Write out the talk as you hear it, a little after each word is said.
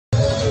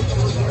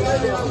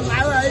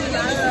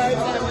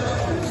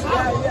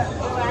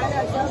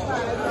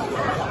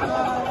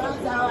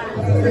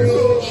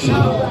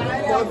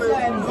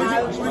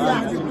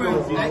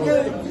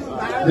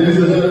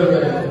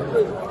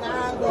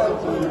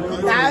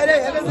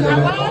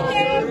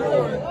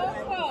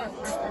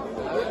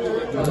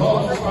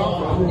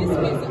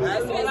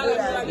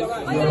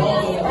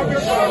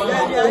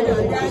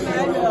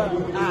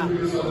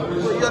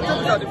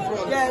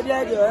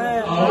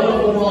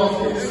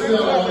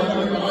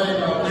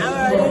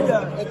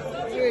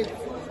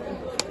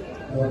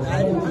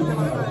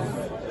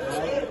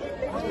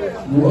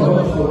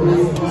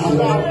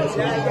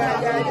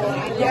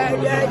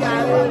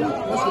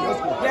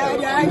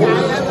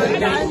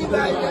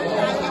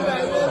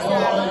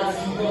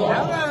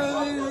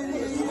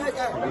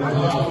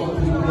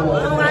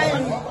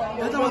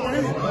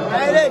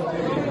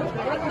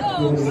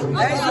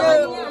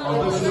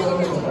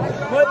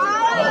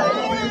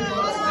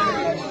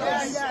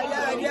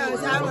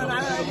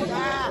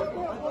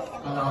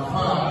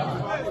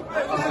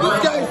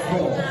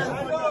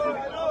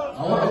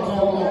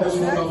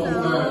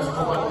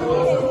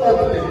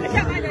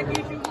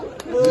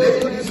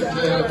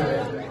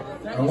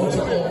I want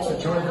you all to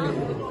join me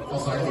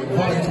as I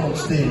invite on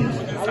stage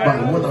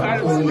by one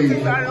and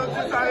only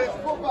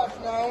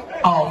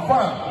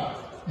Alpha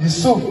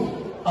Yusuf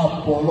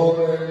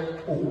Apolore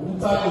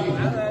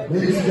Okutari.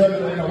 Ladies and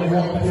gentlemen, we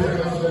want to put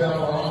hands together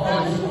for Alpha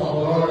Yusuf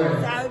Apolore.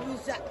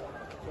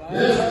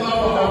 Yes,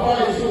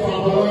 Alpha Yusuf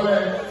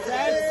Apolore.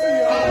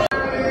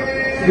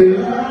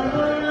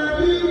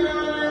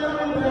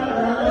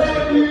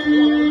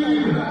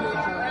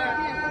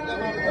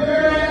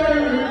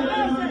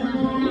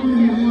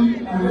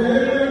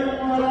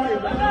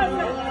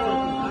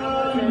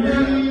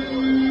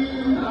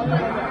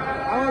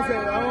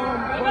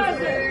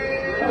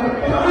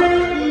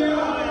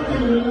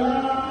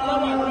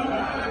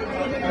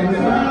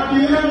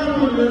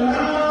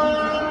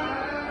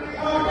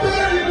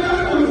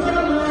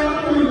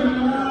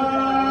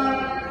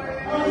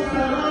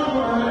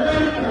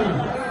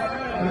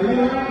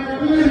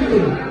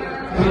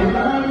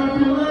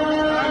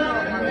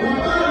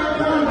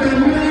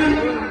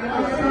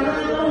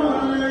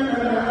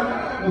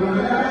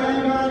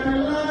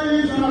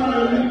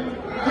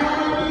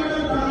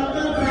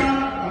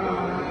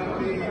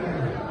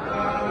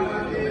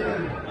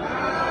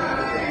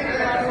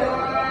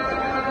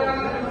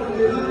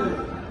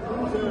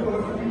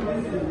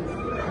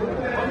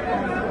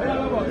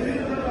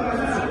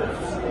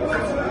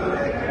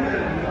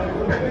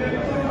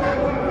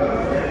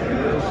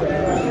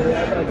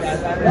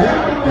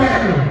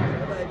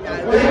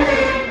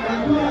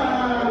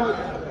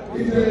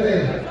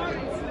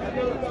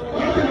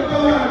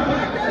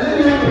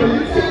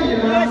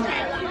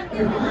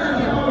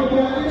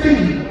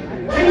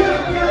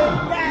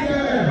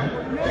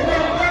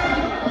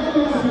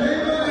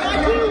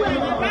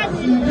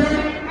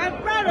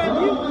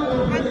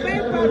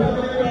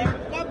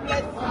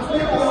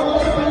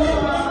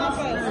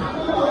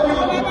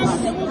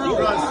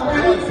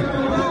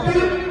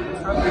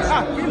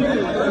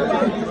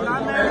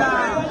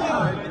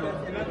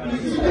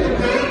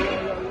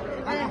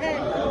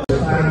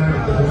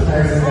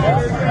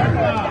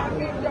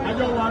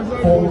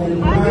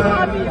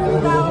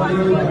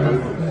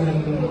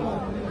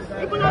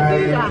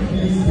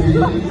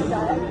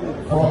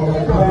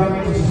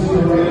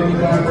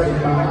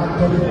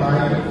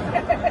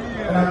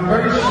 And I'm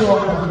very sure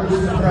that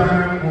this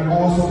program will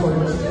also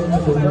continue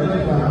to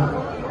deliver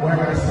when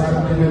I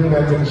start giving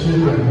back to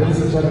children.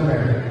 Ladies and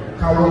gentlemen,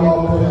 can we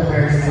all put our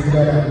hands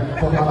together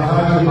for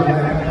Malaika?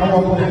 Can we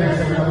all put our hands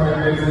together,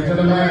 ladies and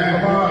gentlemen?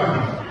 Come on.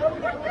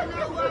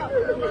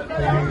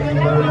 Thank you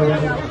very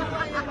much.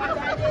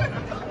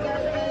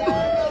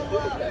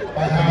 I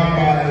have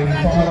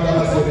my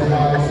fathers in the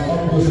house,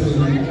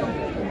 obviously,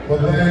 but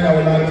then I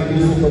would like to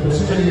use the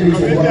opportunity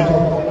to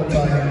welcome one more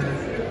time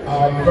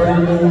our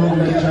very own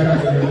lecturer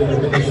in the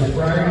education,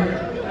 right?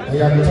 We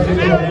are talking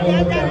about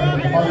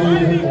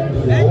Nollywood of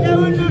the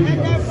whole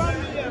universe.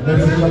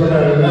 Ladies and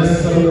gentlemen, let's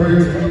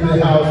celebrate in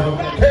the house.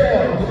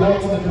 Hey, we go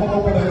to the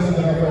couple places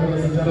that are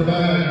ladies and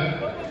gentlemen.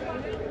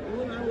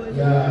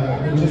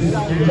 Yeah, we just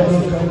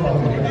come from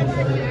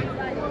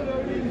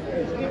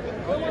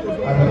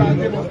I mean,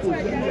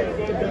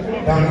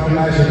 that's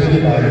nice to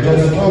be like,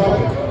 just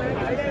come.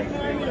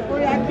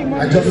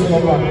 I just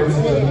come back, ladies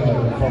and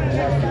gentlemen, from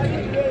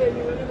traffic.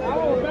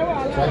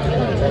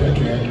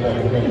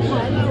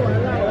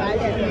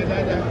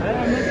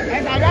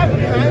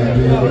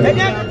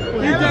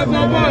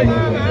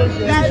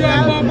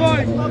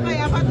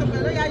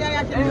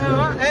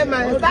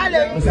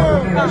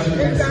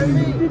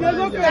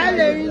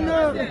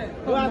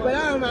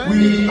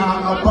 We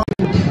are about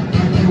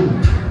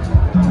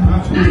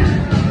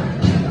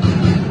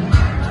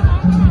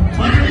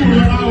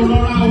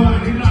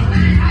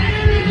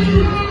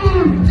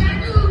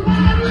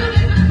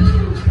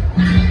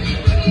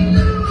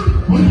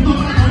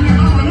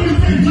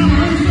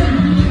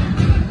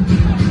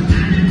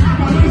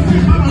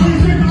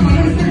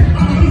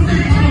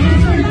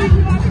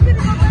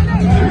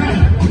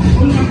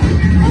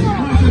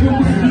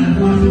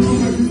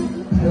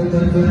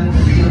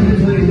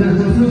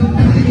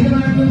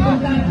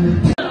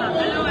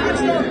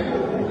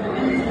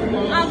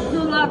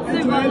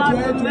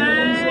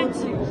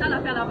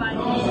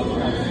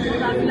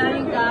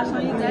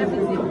fashion, you get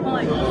everything.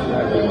 Fine.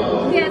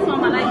 Yes,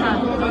 from Malaika.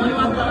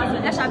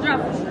 Extra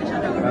draft.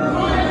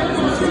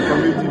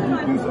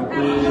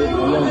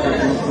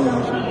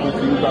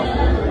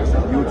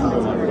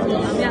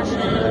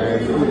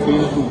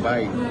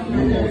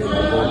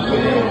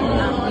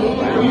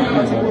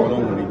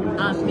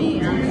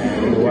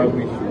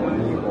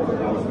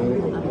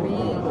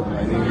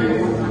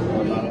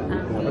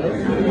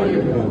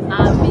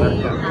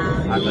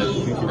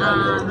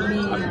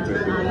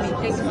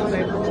 Thank you so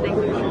very much.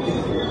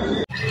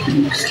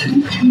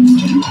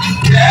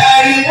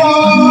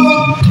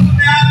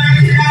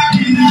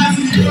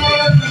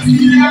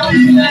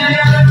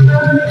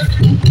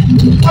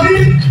 Thank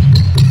you.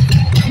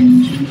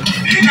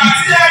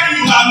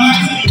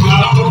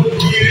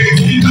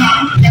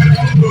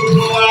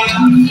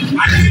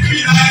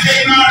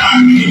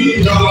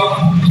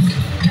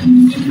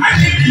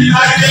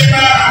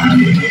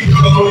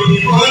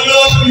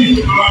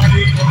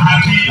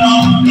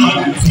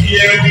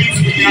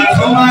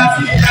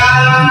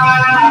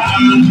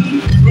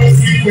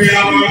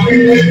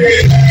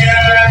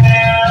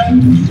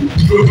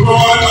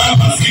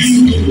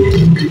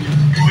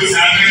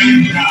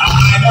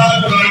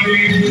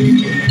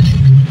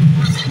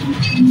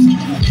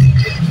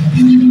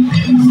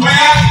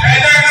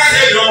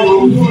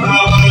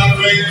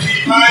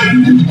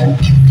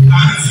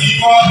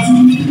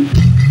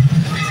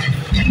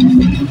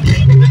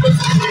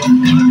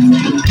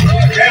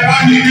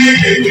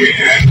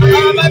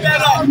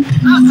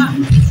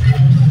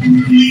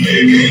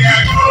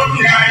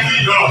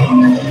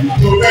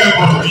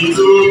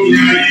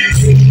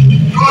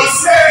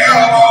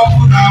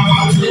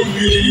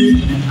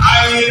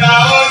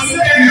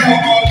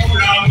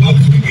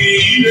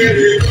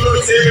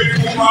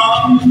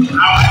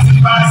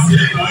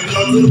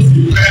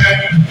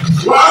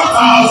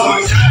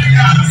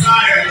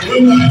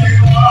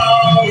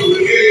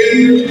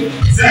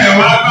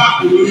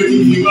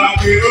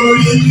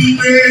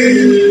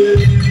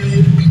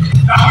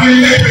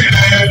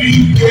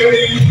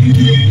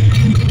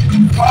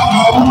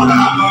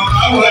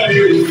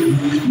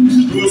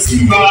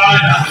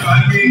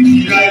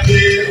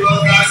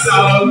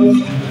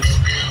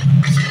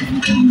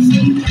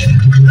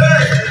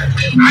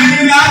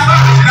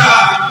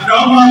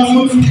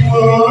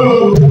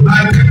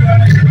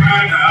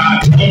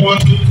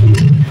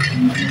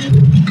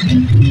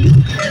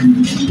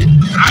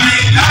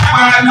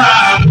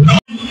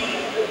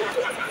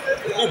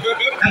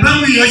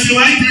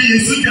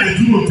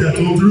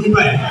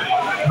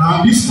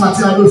 Now this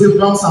party I was a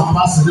bounce and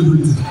pass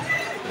celebrity.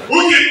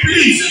 Okay,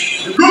 please,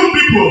 good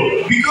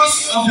people,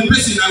 because of the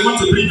person I want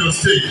to bring on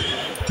stage,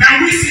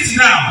 can we sit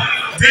down?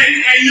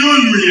 Then I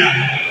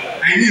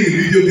need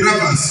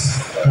videographers.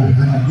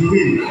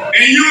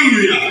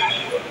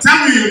 Tell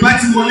me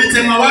about you want to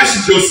tell my wife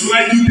just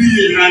like you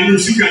be and you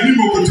can be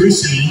more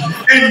controversial.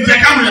 And you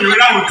come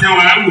around tell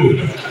I will.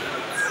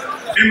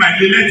 And my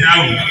let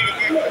out.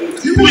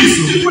 Even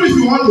if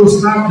you want to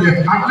snap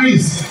them, at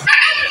least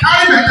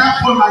carry better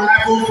phone like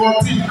iPhone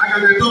 14. I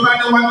can get over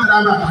the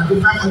 1,500.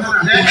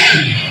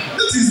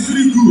 This is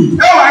really good.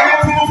 Oh,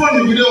 I don't phone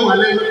the video while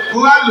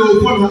go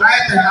hello phone I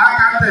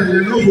can't tell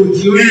you no go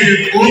Gio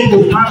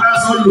Mother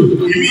Solo.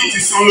 You mean to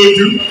solo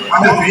you?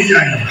 What the thing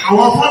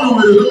our phone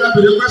will look at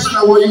the question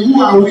of who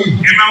are we?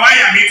 And my wife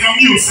I meet on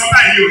you,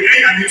 somebody you,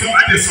 and I meet on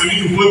the son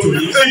you go to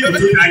you. So you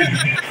do that.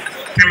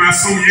 Can I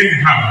song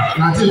anyhow?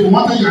 I tell you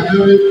what you are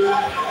doing.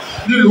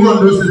 The world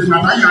knows the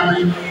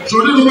Matayami.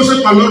 So the motion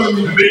palori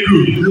very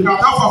good. The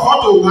matter for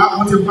photo work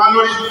with a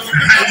palori.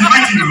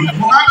 Imagine you.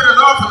 Mugabe the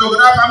law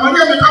photographer. I'm going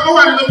to come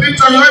over in the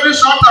picture. You already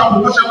shot up.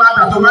 Motion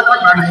man that over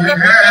that man.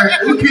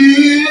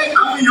 Okay.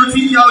 I mean, you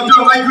think you're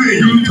Joe like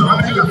you. Joe,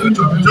 I think you're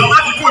future. Joe, what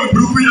you call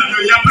improving and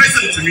you're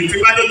present to me.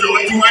 Think about Joe,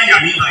 what you want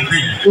me like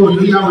that. Oh,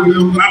 you have a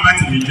my bad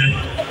to me.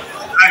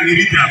 I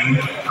need it.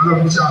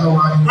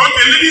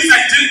 Okay, ladies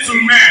and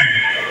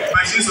gentlemen.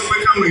 She's a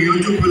welcome when you're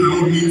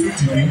doing me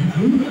today.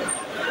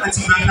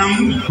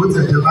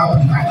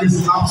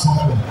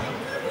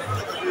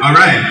 All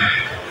right.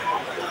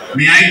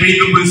 May I bring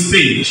up on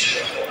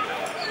stage?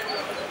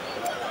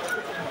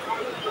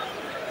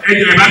 I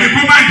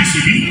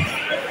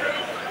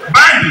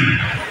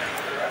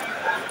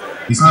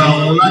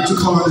would like to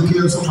call on the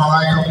kids of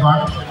Malaika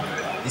back.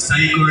 Is that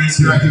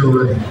currency right here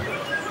already?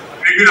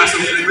 Good as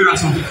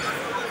am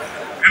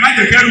I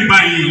the girl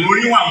by you?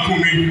 Only one for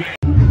me.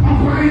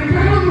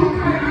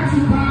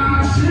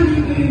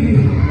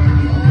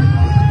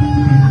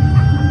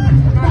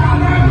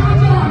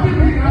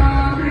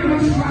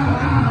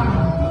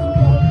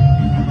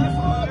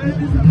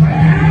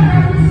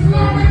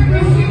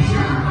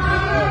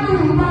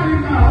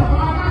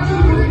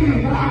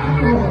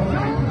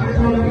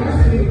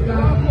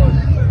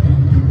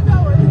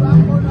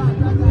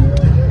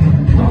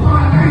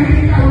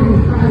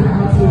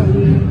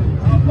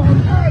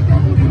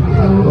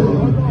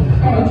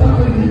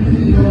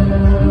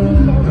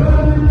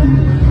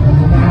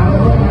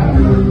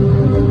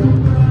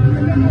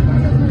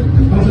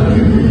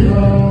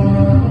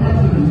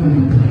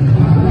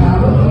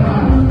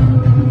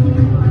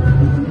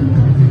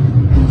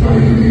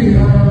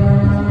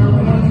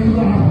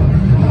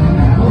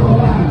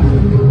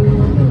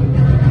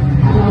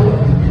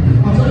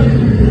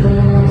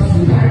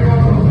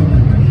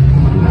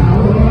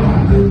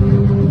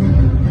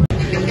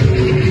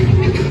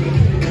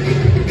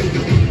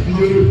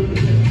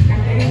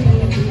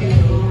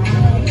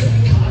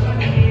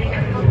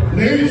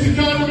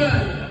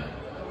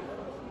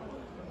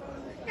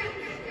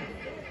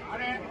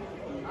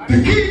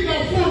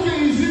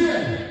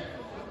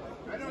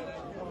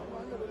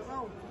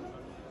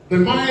 The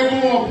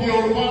Malaika of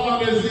Yoruba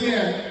land is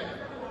here.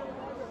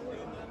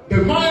 The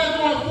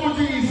Malaika of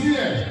Fuji is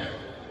here.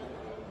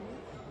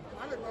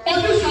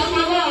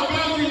 Odushamala of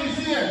Gandhi is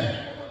here.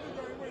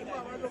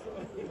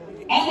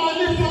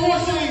 Omani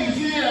Fawashe is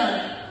here.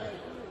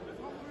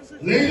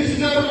 Ladies and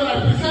gentlemen, I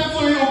present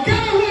to you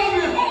K1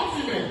 the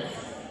ultimate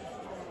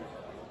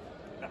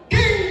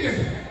King.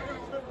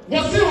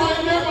 What's your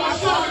name?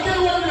 Marshal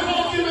K1 the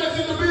ultimate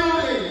in the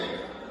building.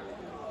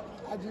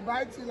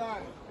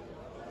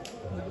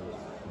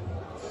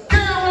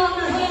 K1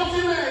 the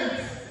ultimate.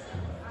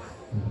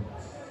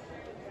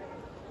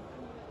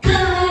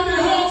 K1 the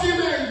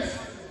ultimate.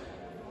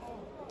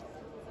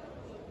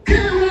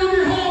 K1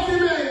 the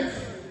ultimate.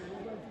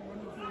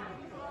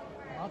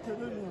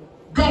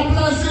 God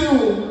bless you.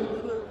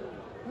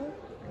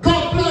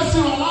 God bless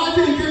you.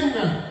 Alhaji King.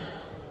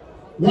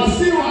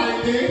 Wasiu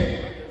Ayinde.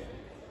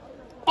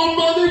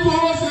 Omani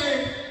Fawashe.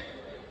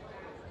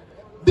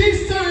 This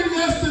time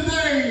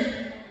yesterday,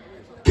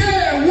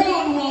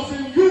 K1 was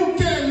in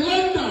UK,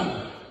 London.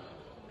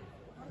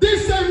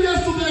 This time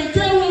yesterday,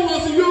 K1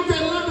 was in UK,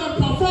 London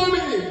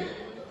performing.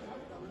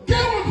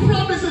 K1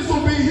 promises to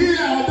be here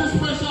on this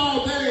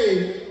special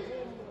day.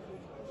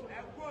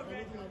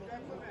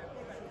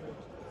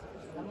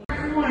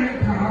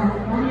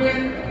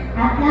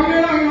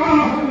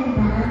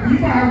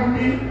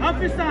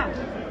 Officer.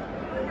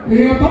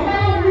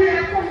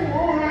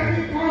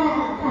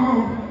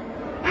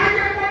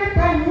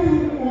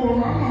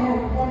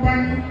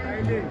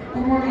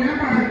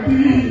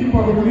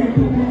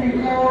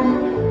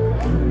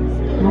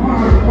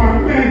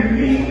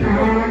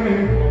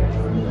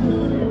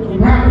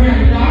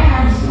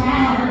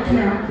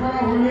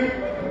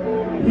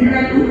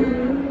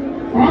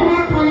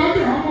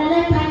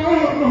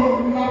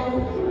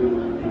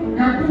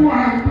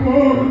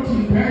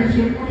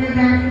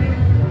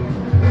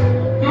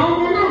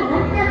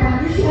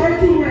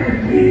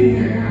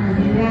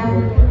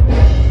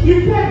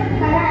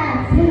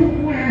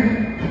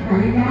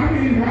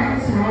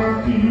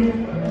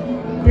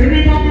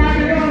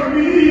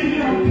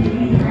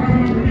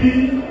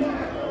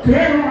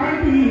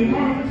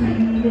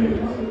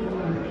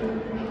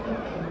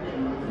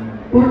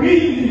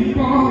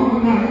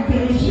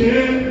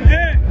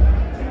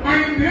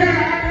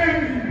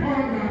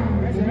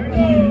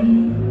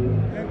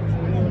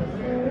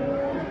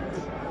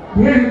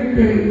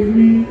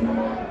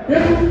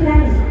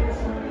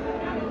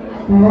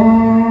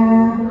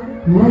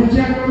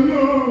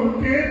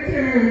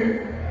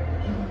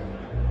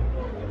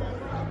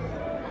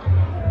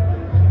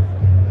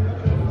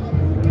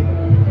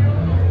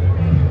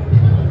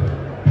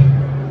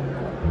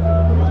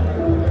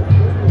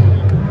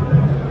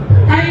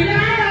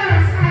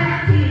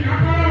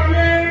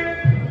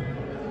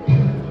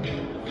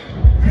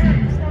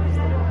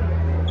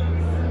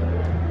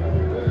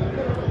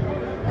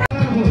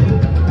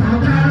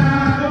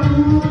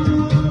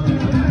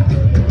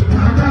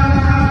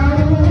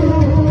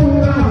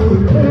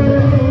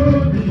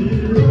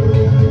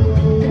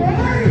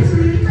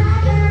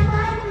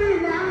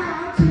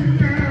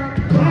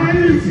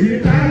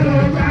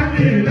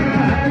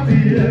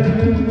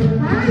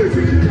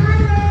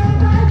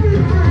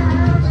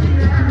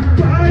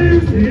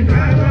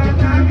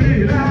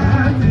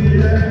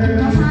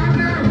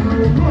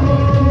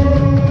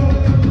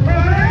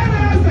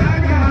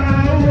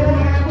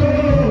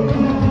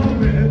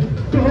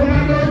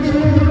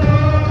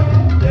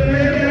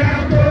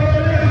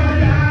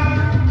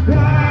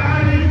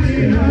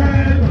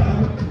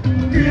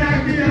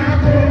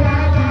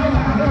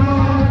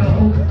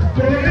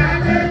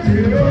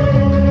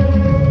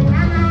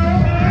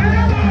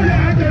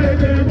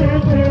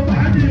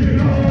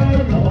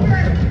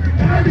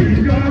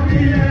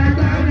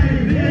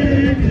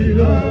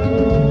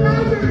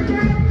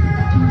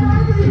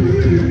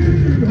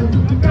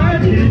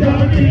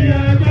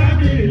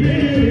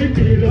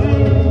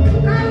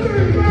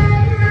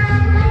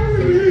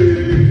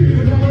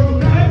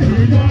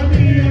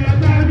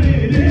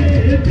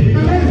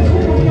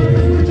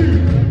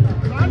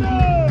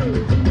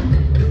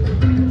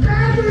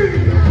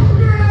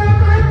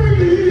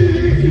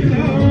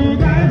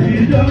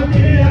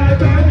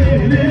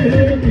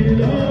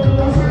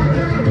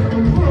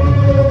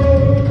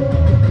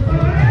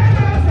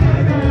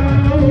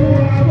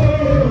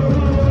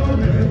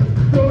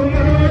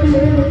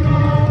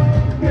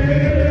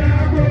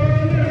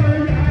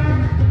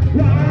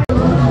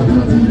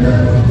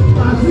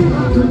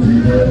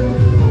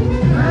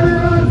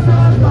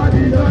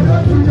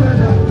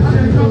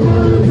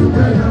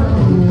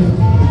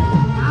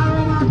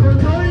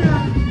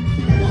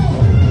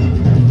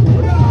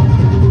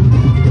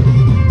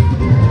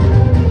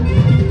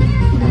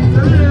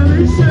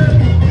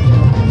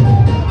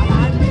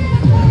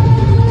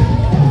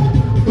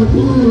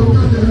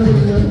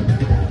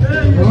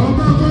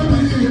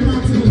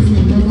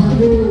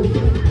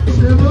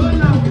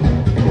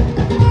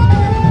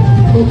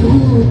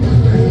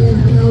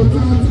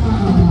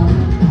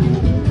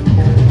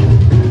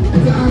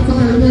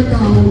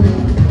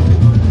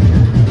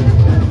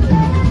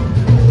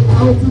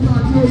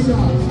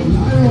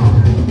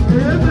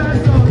 Lion.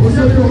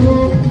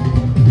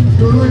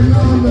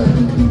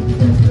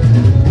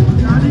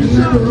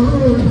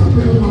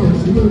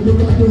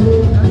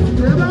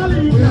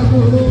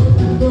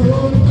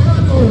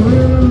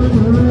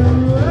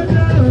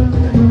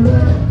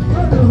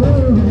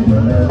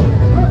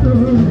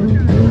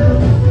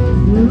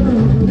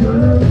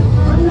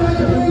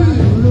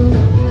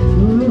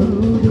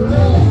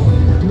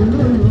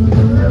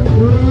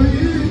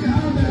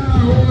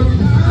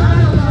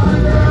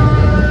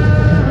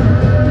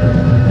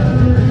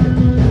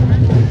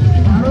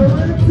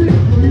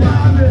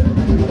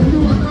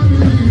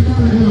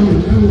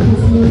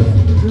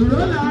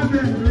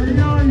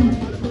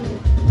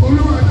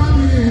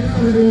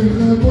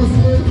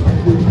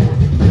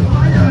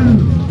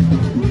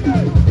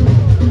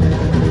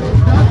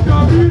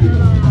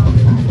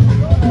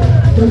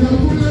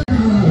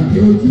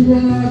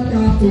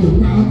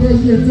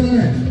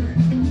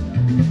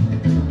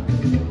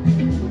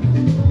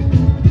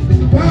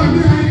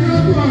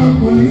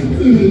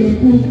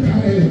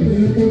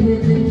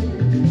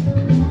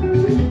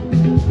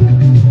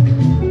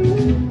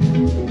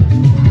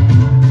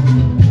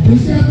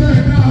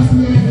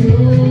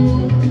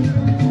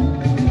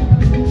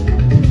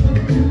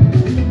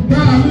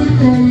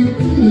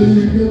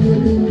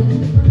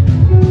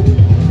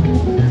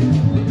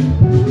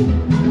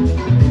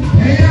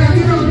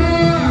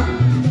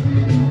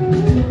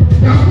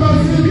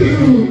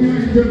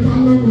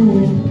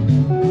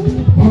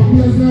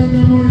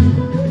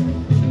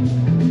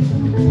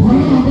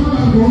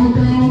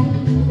 Thank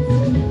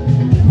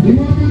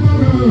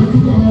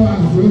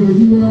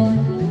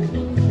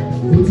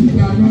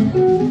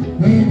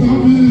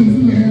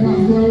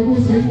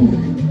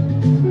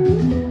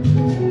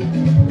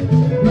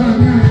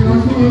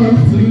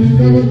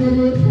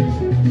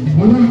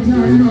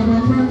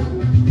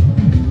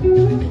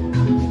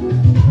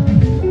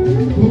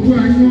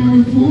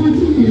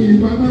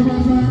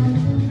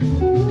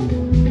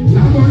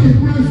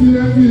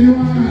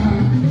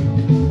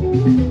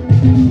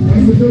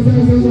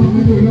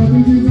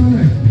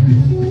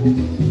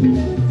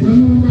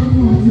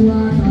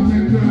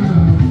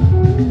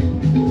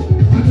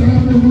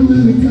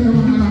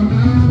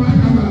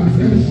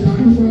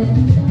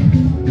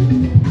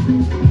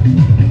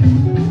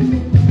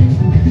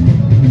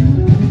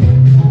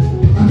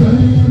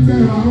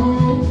you.